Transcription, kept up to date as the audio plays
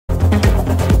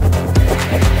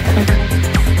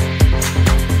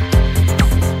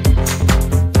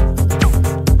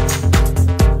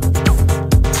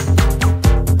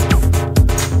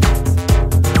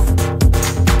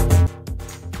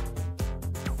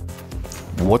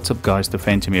What's up guys, the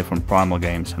Phantom here from Primal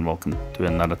Games, and welcome to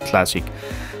another classic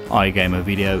iGamer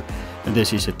video. And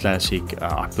this is a classic.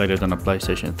 I played it on a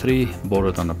PlayStation 3, bought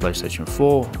it on a PlayStation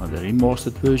 4, the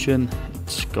remastered version.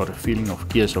 It's got a feeling of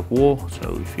Gears of War,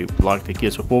 so if you like the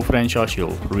Gears of War franchise,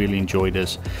 you'll really enjoy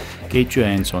this. Get your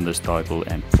hands on this title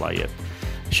and play it.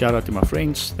 Shout out to my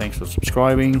friends, thanks for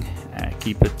subscribing.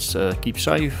 Keep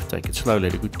safe, take it slow,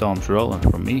 let the good times roll, and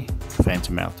from me,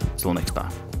 Phantom out. Till next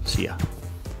time, see ya.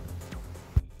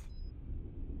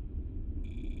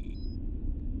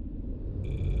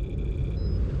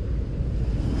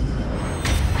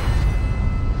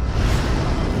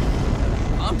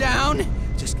 Down.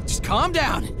 Just calm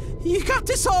down. You got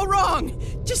this all wrong.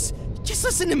 Just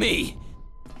listen to me.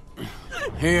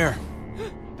 Here,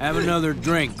 have another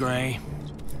drink, Gray.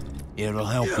 It'll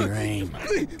help your aim.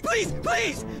 Please.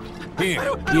 Here, I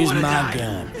don't use wanna my die.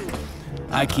 gun.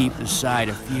 I keep the sight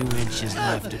a few inches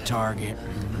left to target.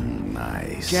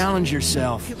 Nice. Challenge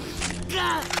yourself.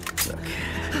 Look,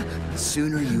 the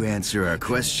sooner you answer our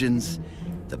questions,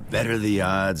 the better the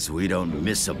odds we don't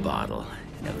miss a bottle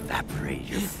and evaporate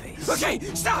your face. Okay,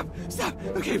 stop.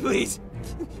 Okay, please.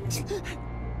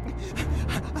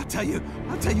 I'll tell you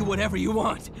whatever you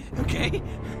want. Okay?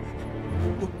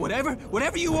 Whatever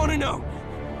you want to know.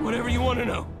 Whatever you want to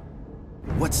know.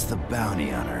 What's the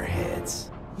bounty on our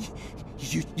heads?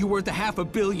 You worth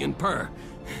 $500 million per.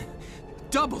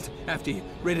 Doubled after you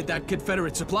raided that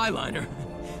Confederate supply liner.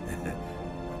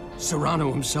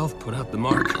 Serrano himself put out the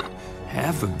mark.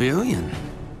 $500 million?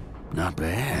 Not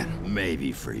bad.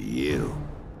 Maybe for you.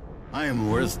 I am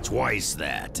worth twice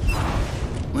that.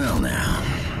 Well now,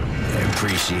 I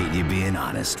appreciate you being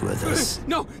honest with us.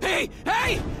 No, hey,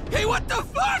 what the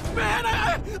fuck, man?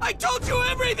 I told you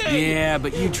everything! Yeah,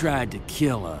 but you tried to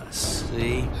kill us,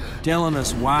 see? Telling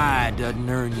us why doesn't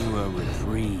earn you a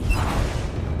reprieve.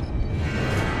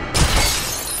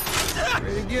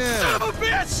 Pretty good. Son of a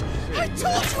bitch! I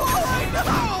told you all I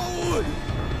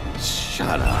know!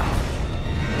 Shut up.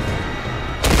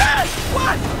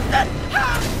 What?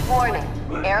 Warning.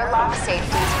 Airlock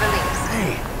safeties released.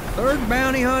 Hey, third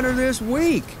bounty hunter this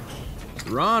week.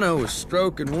 Serrano is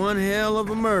stroking one hell of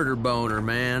a murder boner,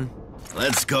 man.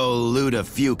 Let's go loot a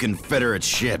few Confederate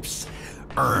ships.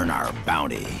 Earn our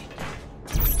bounty.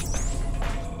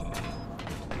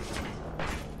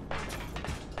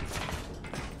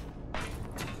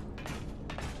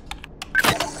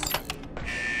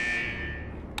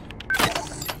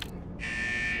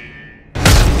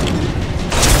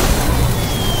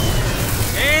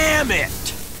 Damn it!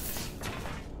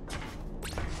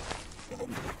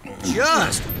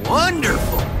 Just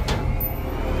wonderful!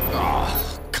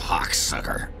 Oh,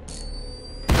 cocksucker.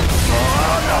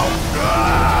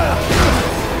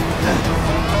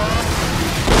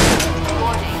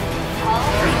 Warning. Hull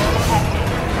breach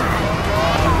detected.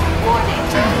 Warning.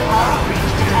 Hull breach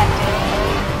detected.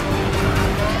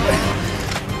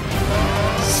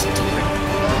 Stupid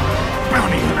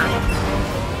bounty hunter.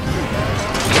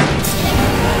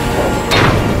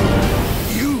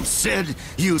 You said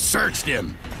you searched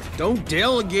him. Don't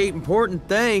delegate important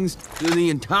things to the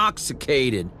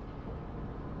intoxicated.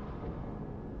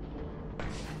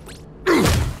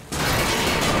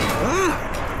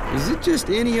 Is it just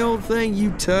any old thing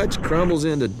you touch crumbles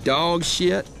into dog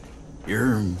shit?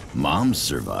 Your mom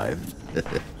survived.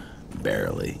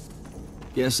 Barely.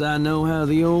 Guess I know how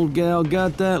the old gal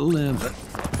got that limp.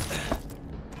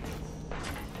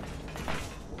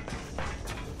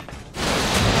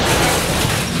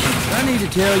 I need to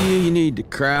tell you, you need to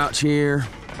crouch here.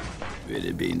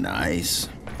 It'd be nice.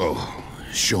 Oh,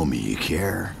 show me you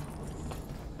care.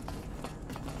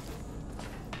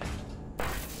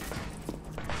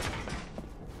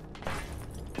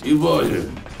 You boys,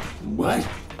 what?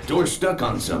 Door's stuck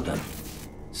on something.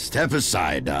 Step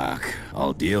aside, Doc.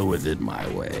 I'll deal with it my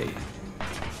way.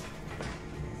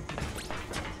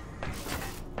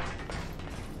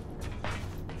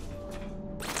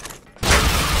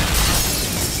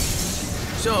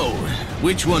 So,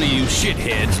 which one of you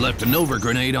shitheads left an over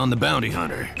grenade on the bounty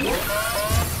hunter?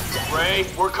 Ray,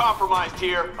 we're compromised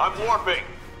here. I'm warping.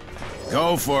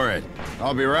 Go for it.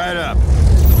 I'll be right up.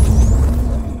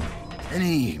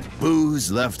 Any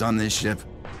booze left on this ship?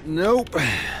 Nope. But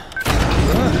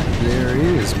there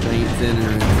is paint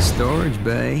thinner in the storage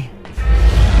bay.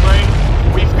 Ray,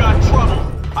 we've got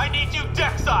trouble. I need you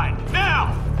deckside,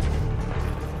 now!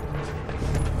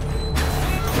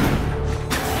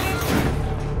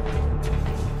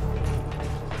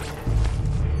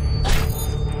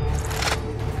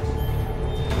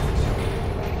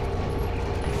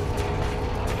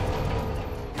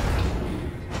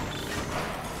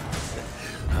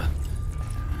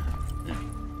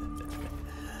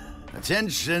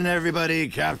 Attention, everybody,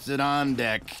 captain on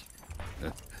deck.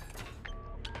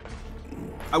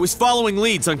 I was following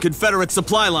leads on Confederate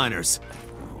supply liners.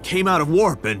 Came out of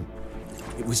warp and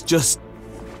it was just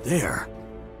there.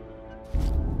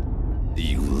 The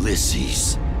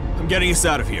Ulysses. I'm getting us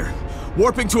out of here.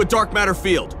 Warping to a dark matter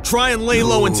field. Try and lay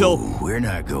low until... We're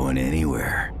not going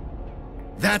anywhere.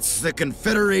 That's the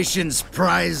Confederation's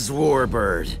prize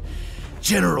warbird.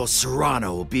 General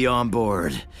Serrano will be on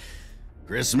board.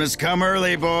 Christmas come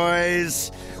early,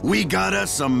 boys. We got us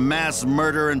some mass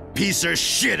murder and piece of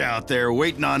shit out there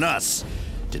waiting on us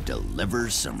to deliver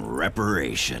some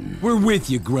reparation. We're with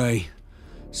you, Gray.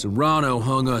 Serrano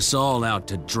hung us all out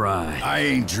to dry. I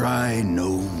ain't dry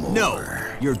no more. No,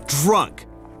 you're drunk.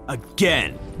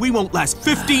 Again. We won't last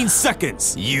 15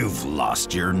 seconds. You've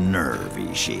lost your nerve,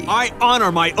 Ishii. I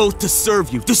honor my oath to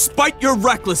serve you, despite your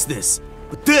recklessness.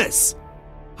 But this...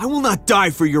 I will not die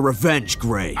for your revenge,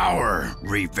 Gray. Our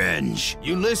revenge.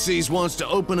 Ulysses wants to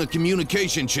open a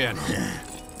communication channel.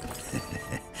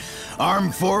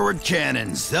 Arm forward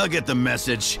cannons. They'll get the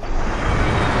message.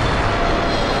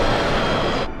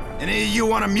 Any of you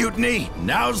want a mutiny?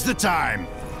 Now's the time.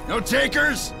 No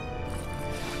takers?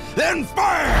 Then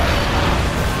fire!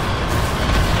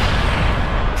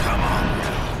 Come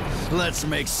on. Let's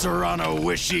make Serrano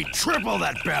wish he tripled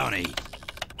that bounty.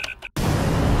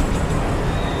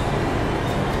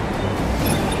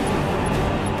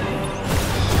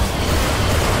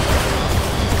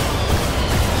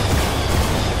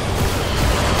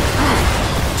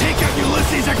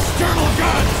 Ulysses' external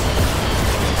guns!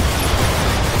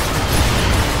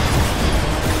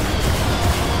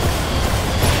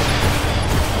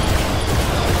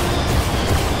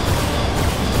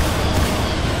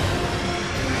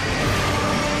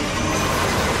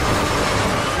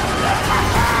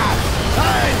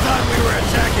 I thought we were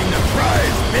attacking the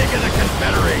prize big of the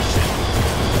Confederation.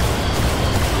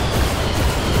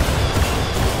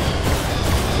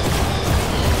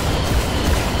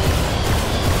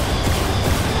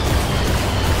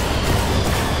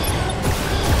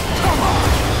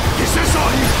 Is this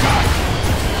all you've got?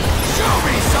 Show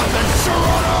me something,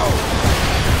 Serrano!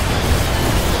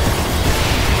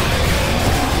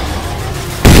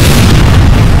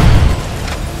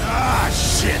 Ah,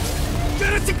 shit!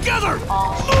 Get it together!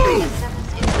 All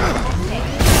systems in critical state.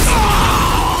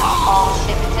 All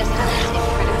ship systems in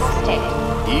critical state.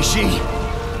 Ishii?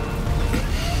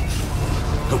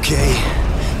 Okay,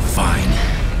 fine.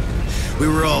 We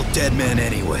were all dead men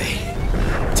anyway.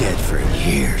 Dead for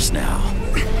years now.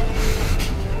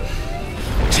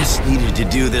 Just needed to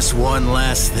do this one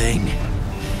last thing.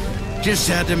 Just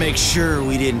had to make sure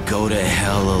we didn't go to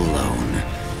hell alone.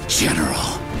 General,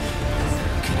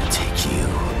 I'm gonna take you.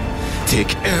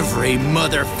 Take every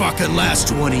motherfucking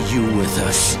last one of you with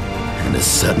us. And a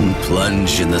sudden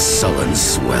plunge in the sullen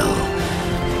swell.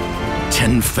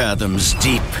 10 fathoms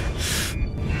deep.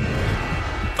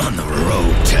 On the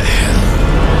road to hell.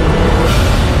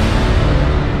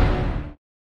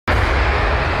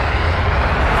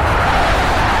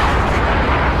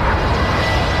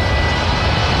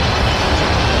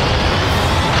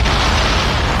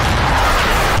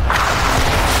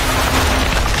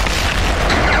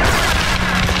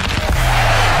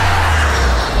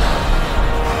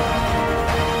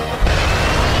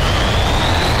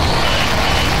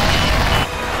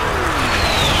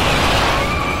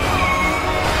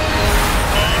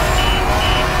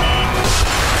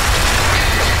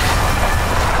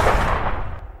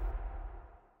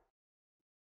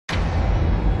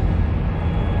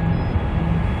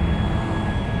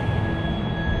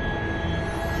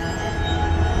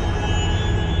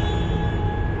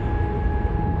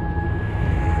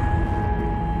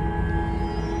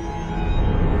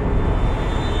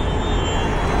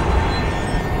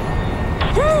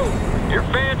 Your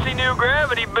fancy new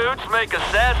gravity boots make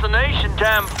assassination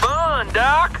time fun,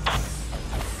 Doc.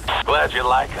 Glad you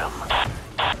like them.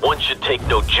 One should take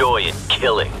no joy in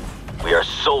killing. We are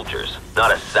soldiers,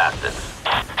 not assassins.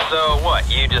 So what,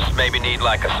 you just maybe need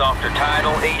like a softer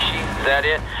title, Ishii? Is that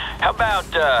it? How about,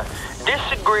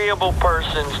 disagreeable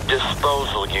person's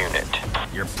disposal unit?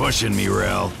 You're pushing me,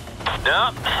 Rel.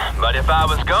 No, but if I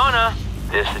was gonna,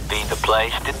 this would be the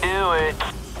place to do it.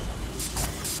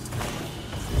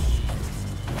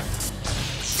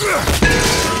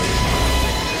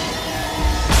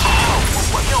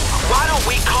 Why don't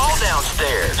we call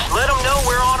downstairs? Let them know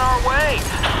we're on our way.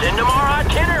 Send them our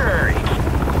itinerary.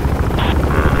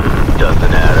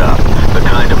 Doesn't add up. The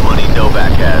kind of money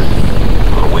Novak has.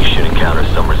 Well, we should encounter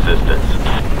some resistance.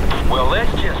 Well,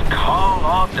 let's just call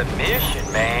off the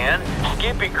mission, man.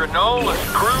 Skippy Granola's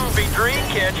groovy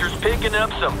dreamcatcher's picking up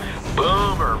some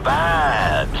boomer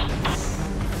vibes.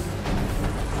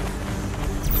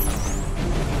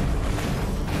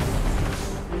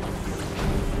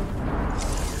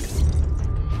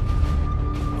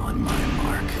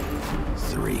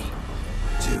 3, 2,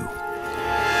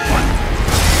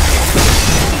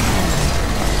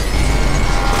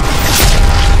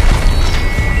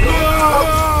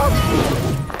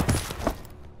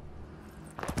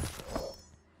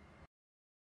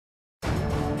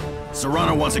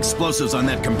 Serrano wants explosives on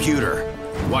that computer.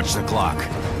 Watch the clock.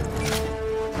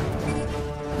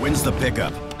 When's the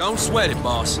pickup? Don't sweat it,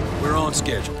 boss. We're on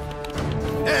schedule.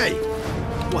 Hey!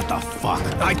 What the fuck?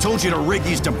 I told you to rig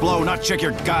these to blow, not check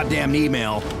your goddamn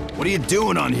email. What are you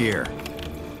doing on here?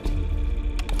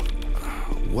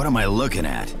 What am I looking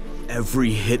at?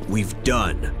 Every hit we've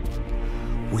done.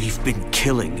 We've been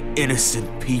killing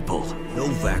innocent people.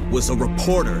 Novak was a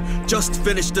reporter, just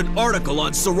finished an article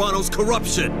on Serrano's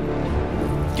corruption.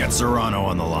 Get Serrano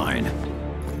on the line.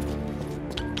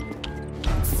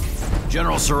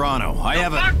 General Serrano, I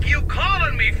have a... What the fuck you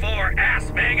calling me for, ass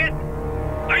maggot?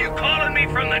 Are you calling me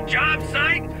from the job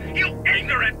site? You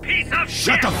ignorant piece of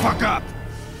shit! Shut the fuck up!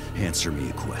 Answer me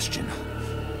a question.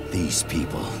 These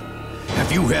people...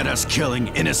 have you had us killing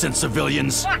innocent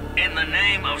civilians? What in the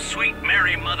name of sweet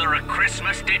Mary Mother of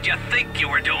Christmas did you think you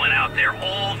were doing out there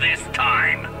all this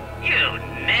time? You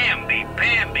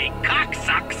namby-pamby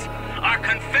cocksucks are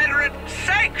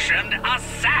Confederate-sanctioned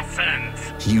assassins!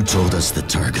 You told us the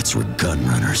targets were gun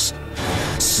runners,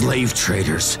 slave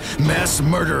traders, mass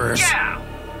murderers. Yeah,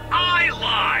 I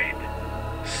lied.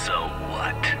 So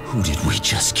what? Who did we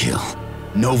just kill?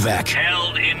 Novak.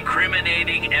 Held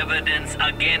incriminating evidence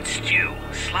against you,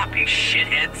 sloppy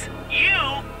shitheads.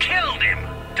 You killed him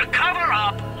to cover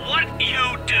up what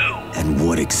you do. And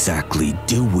what exactly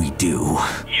do we do?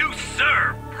 You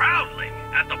serve proudly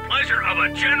at the pleasure of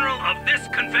a general of this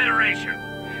confederation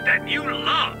that you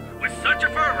love with such a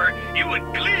fervor you would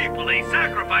gleefully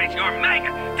sacrifice your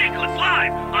maggot dickless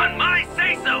life on my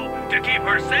say-so to keep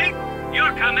her safe,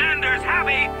 your commanders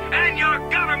happy, and your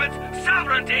government's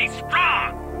sovereignty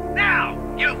strong. Now,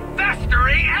 you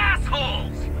festering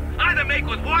assholes! Either make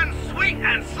with one sweet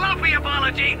and sloppy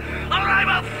apology, or I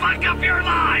will fuck up your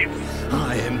lives!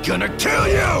 I am gonna kill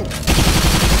you!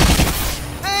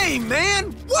 Hey,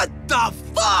 man! What the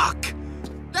fuck?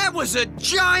 That was a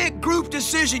giant group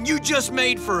decision you just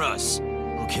made for us.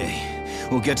 Okay,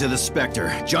 we'll get to the Spectre.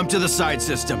 Jump to the side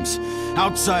systems.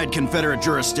 Outside Confederate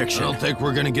jurisdiction. I don't think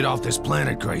we're gonna get off this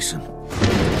planet, Grayson.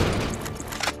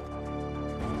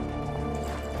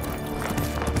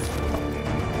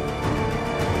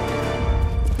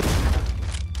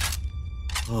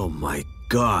 Oh my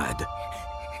God.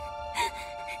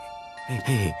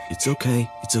 Hey, it's okay,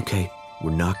 it's okay.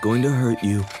 We're not going to hurt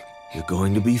you. You're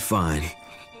going to be fine.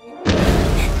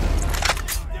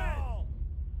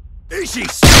 Ishi!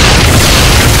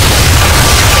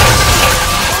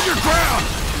 On your ground!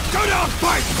 Go down,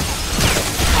 fight!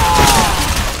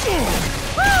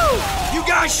 Woo! You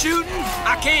guys shooting?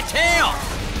 I can't tell.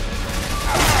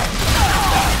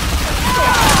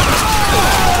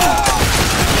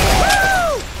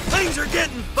 Woo! Things are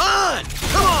getting fun!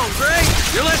 Come on, Gray!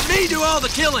 You let me do all the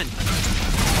killing!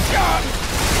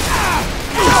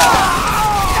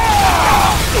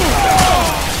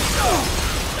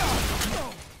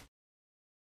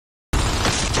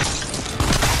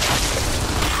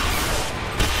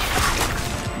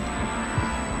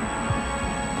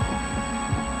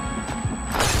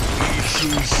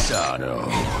 Shisano.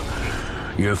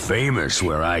 You're famous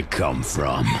where I come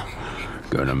from.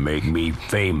 Gonna make me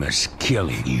famous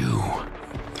killing you.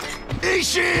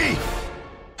 Ishi!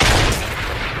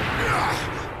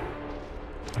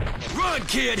 Run,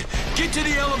 kid! Get to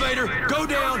the elevator, go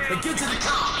down, and get to the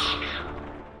top!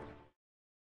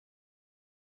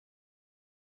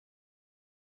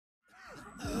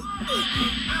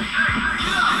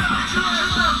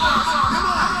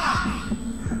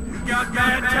 We got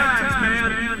bad times,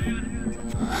 man.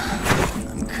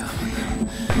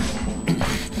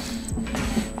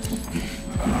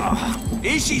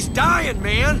 Ishi's dying,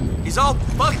 man! He's all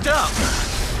fucked up!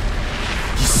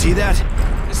 You see that?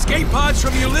 Escape pods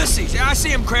from Ulysses. I see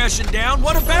him crashing down.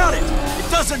 What about it? It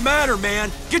doesn't matter,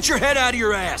 man. Get your head out of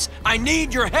your ass. I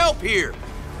need your help here.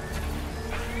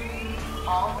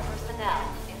 All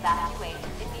personnel evacuate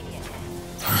immediately.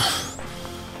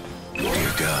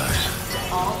 Dear God.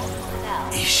 All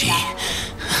personnel Ishi.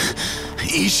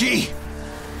 Ishi?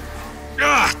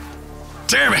 Ah!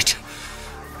 Damn it!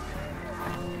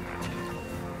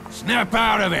 Snap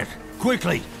out of it!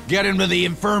 Quickly! Get him to the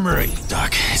infirmary!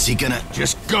 Doc, is he gonna...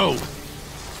 Just go!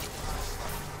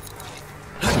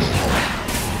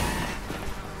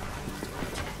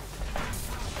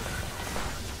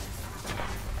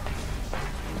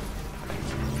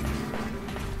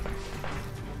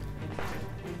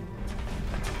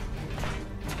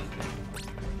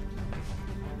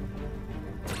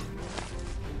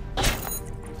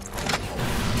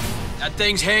 That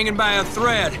thing's hanging by a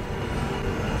thread.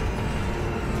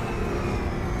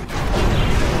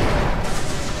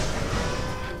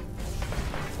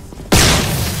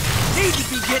 Need to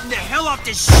be getting the hell off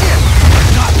this ship!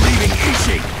 Not leaving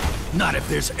easy! Not if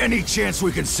there's any chance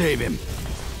we can save him.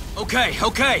 Okay.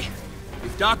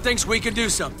 If Doc thinks we can do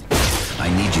something. I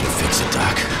need you to fix it,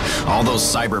 Doc. All those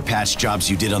cyber patch jobs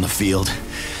you did on the field,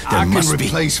 I can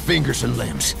replace fingers and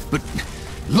limbs, but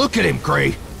look at him,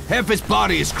 Gray. Half his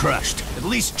body is crushed. At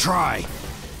least try.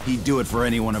 He'd do it for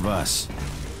any one of us.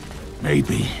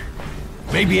 Maybe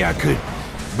I could,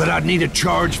 but I'd need a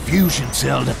charged fusion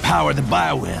cell to power the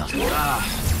bioweld.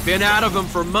 Been out of them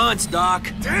for months,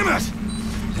 Doc. Damn it!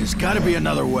 There's gotta be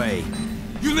another way.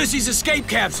 Ulysses' escape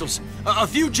capsules. A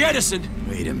few jettisoned.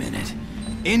 Wait a minute.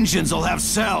 Engines will have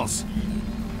cells.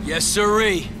 Yes,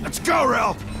 sirree. Let's go,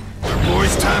 Ralph! Our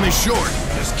boy's time is short.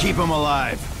 Just keep him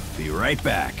alive. Be right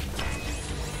back.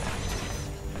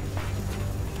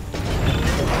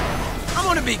 I'm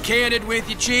gonna be candid with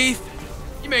you, Chief.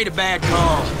 You made a bad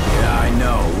call. Yeah, I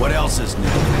know. What else is new?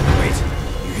 Wait,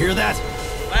 you hear that?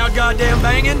 Loud goddamn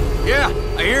banging? Yeah,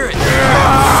 I hear it.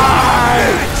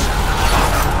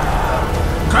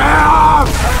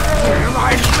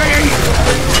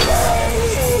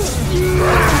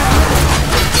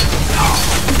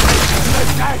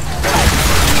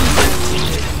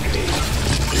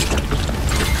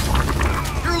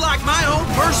 You're like my own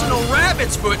personal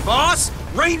rabbit's foot, boss.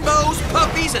 Rainbows,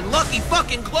 puppies, and lucky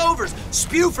fucking clovers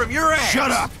spew from your ass.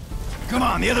 Shut up! Come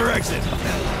on, the other exit.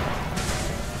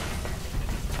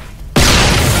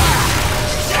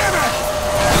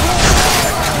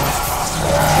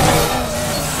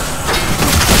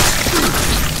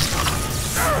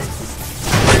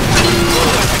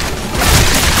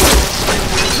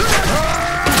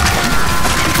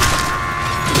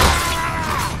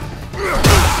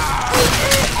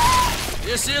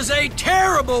 This is a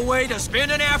terrible way to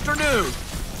spend an afternoon.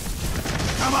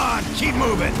 Come on, keep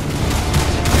moving.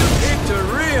 You picked a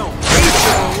real piece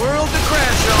of a world to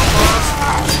crash on, boss.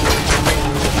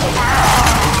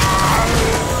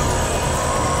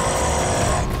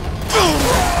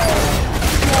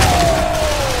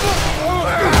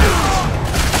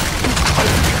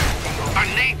 I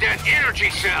need that energy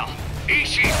cell.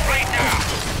 Ishi's right now.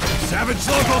 Savage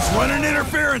locals running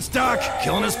interference, Doc.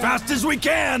 Killing as fast as we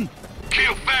can.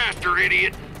 Kill faster,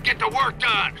 idiot. Get the work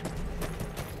done.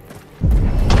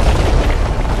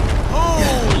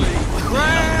 Holy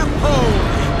crap, holy.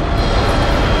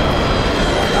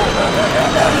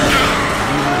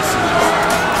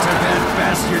 Too bad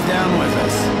fast you're down with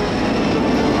us.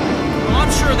 Well,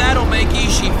 I'm sure that'll make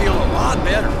Ishi feel a lot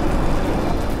better.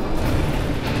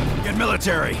 Get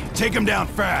military. Take him down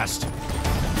fast.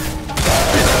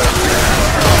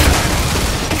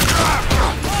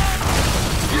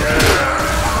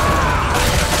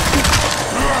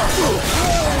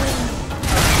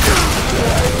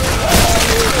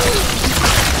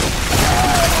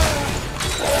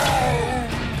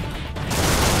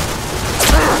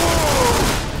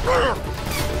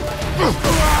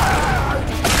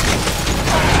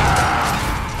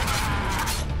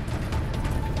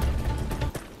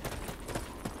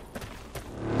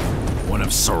 One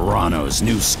of Serrano's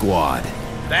new squad.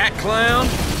 That clown?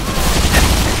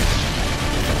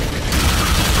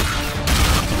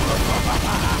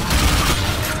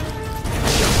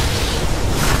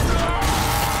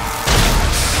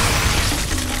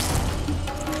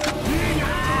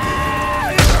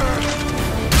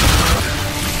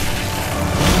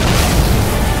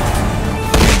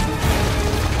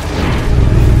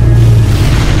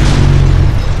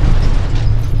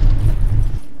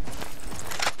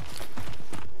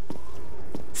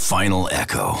 Final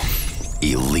Echo.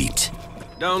 Elite.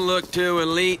 Don't look too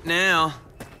elite now,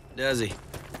 does he?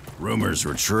 Rumors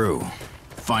were true.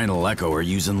 Final Echo are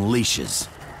using leashes.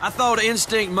 I thought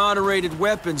instinct-moderated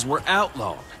weapons were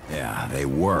outlawed. Yeah, they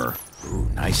were. Ooh,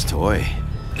 nice toy.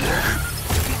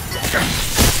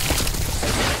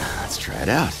 Let's try it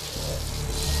out.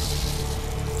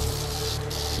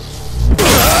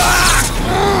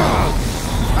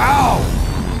 Ow!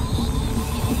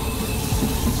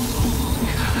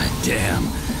 God damn.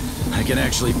 I can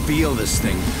actually feel this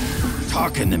thing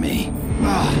talking to me.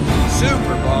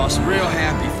 Super, boss. Real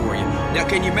happy for you. Now,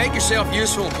 can you make yourself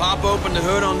useful and pop open the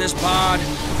hood on this pod?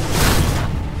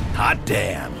 Hot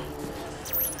damn.